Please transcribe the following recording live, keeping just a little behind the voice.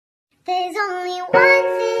There's only one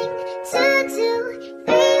thing to do,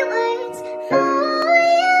 3 words for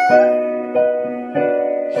you.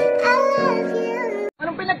 I love you.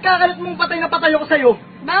 Anong pinagkakalat mong patay na patay ako sa'yo?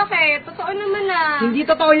 Bakit? Totoo naman ah. Hindi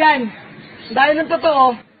totoo yan. Dahil ng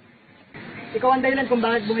totoo, ikaw ang dahilan kung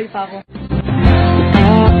bakit buhay pa ako.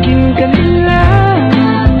 Aking kanila,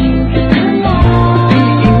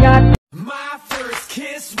 ingat. My first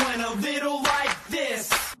kiss went a little like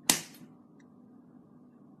this.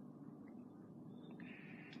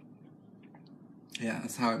 Yeah,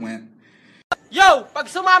 that's how it went. Yo! Pag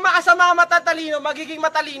sumama ka sa mga matatalino, magiging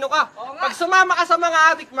matalino ka. Pag sumama ka sa mga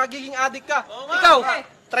adik, magiging adik ka. Ikaw,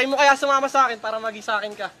 try mo kaya sumama sa akin para maging sa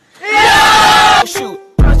akin ka. Yeah! Shoot,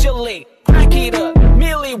 punch your leg, crank it up,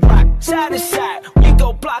 milli rock, side to side. We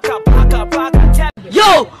go block up, block up, block up, tap.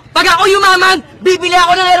 Yo! Pag ako yumaman, bibili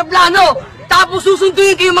ako ng aeroplano! Tapos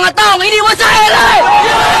susunduin ko yung mga taong iniwan sa ere!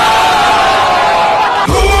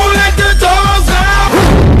 Who let the dogs out?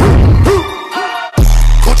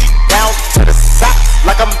 Down to the socks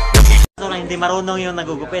like I'm... Hindi marunong yung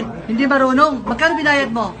nagugupit. Hindi marunong? Magkano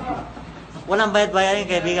binayad mo? Walang bayad-bayad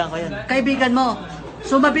yung kaibigan ko yan. Kaibigan mo.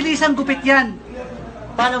 So mabilisan gupit yan.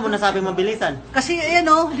 Paano mo nasabing mabilisan? Kasi ayan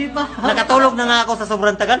o, di ba? Nakatulog na nga ako sa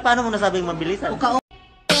sobrang tagal, paano mo nasabing mabilisan?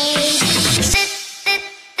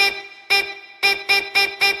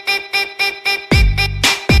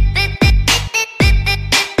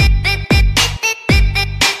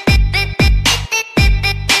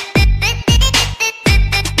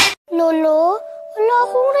 Lolo, wala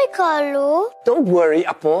akong regalo. Don't worry,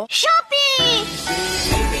 Apo. Shopee!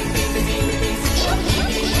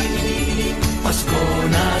 Pasko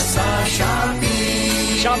na sa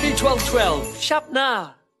Shopee. Shopee 1212. Shop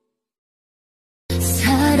na!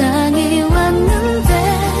 사랑이 왔는데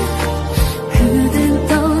그댄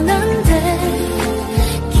떠난대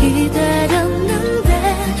기다렸는데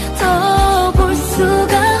더 볼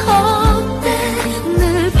수가 없대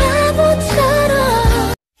늘 바보처럼.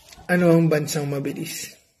 Ano ang bansang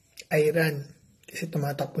mabilis? Iran, kasi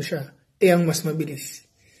tumatakbo siya. Ang mas mabilis.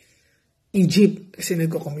 Egypt, kasi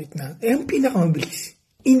nagko-commute na. Ang pinakamabilis.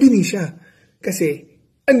 Indonesia, kasi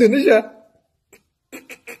andun na siya.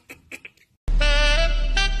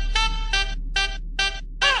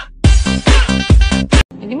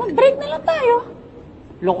 Hindi mag-break na lang tayo.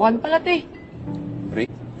 Lokohan pala to eh. Break?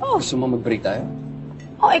 Oh. Gusto mo mag-break tayo?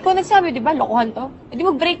 Oh, ikaw nagsabi, di ba? Lokohan to. Hindi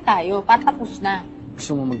mag-break tayo para tapos na.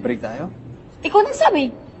 Gusto mo mag-break tayo? Ikaw nagsabi,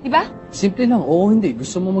 di ba? Simple lang. Oo, hindi.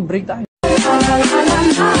 Gusto mo mag-break tayo.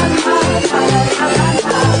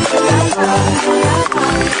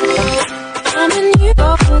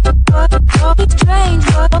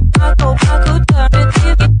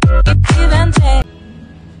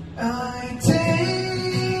 I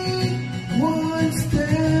take one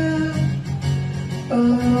step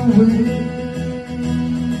away,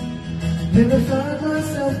 then I find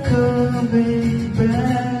myself coming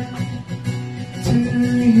back to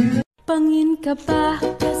you. Pangin ka pa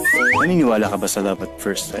kasi Naniniwala ka ba sa love at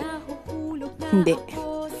first sight? Hindi.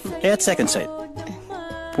 Eh at second sight?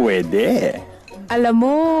 Pwede. Alam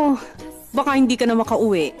mo, baka hindi ka na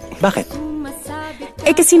makauwi. Bakit?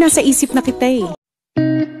 Eh kasi nasa isip na kita eh.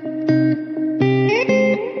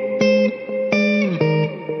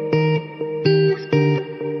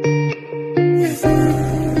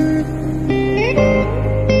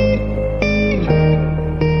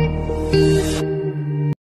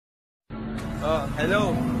 Oh,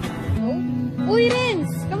 hello. Uy, Renz!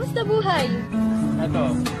 Kamusta buhay?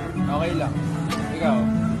 Eto, okay lang. Ikaw,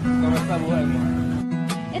 kamusta buhay mo?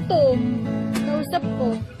 Eto, kausap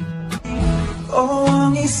ko. Oh,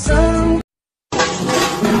 ang isang...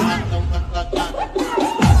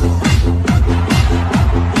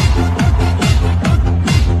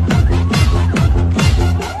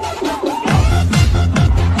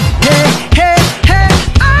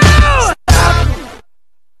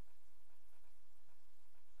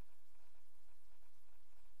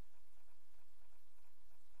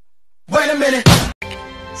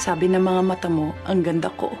 Sabi ng mga mata mo, ang ganda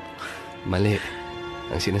ko. Mali.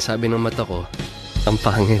 Ang sinasabi ng mata ko, ang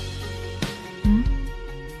pangit.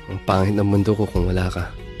 Ang pangit ng mundo ko kung wala ka.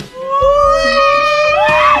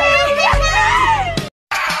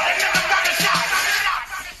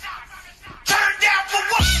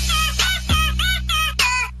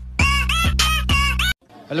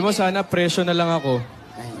 Alam mo, sana presyo na lang ako.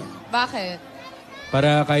 Bakit?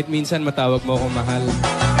 Para kahit minsan matawag mo akong mahal.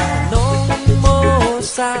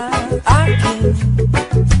 Sa akin,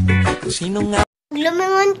 sino nga? Pag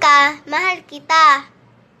lumingon ka, mahal kita.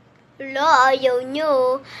 Lo, ayaw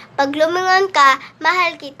nyo. Pag lumingon ka,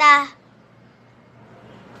 mahal kita.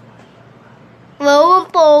 Wow,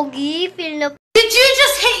 pogi. Feel na... Did you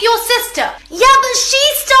just hit your sister? Yeah, but she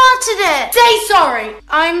started it. Say sorry.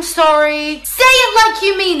 I'm sorry. Say it like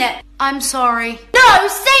you mean it. I'm sorry. No,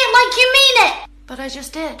 say it like you mean it. But I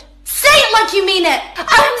just did. Say it like you mean it.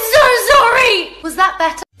 I'm so sorry. Was that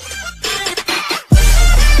better?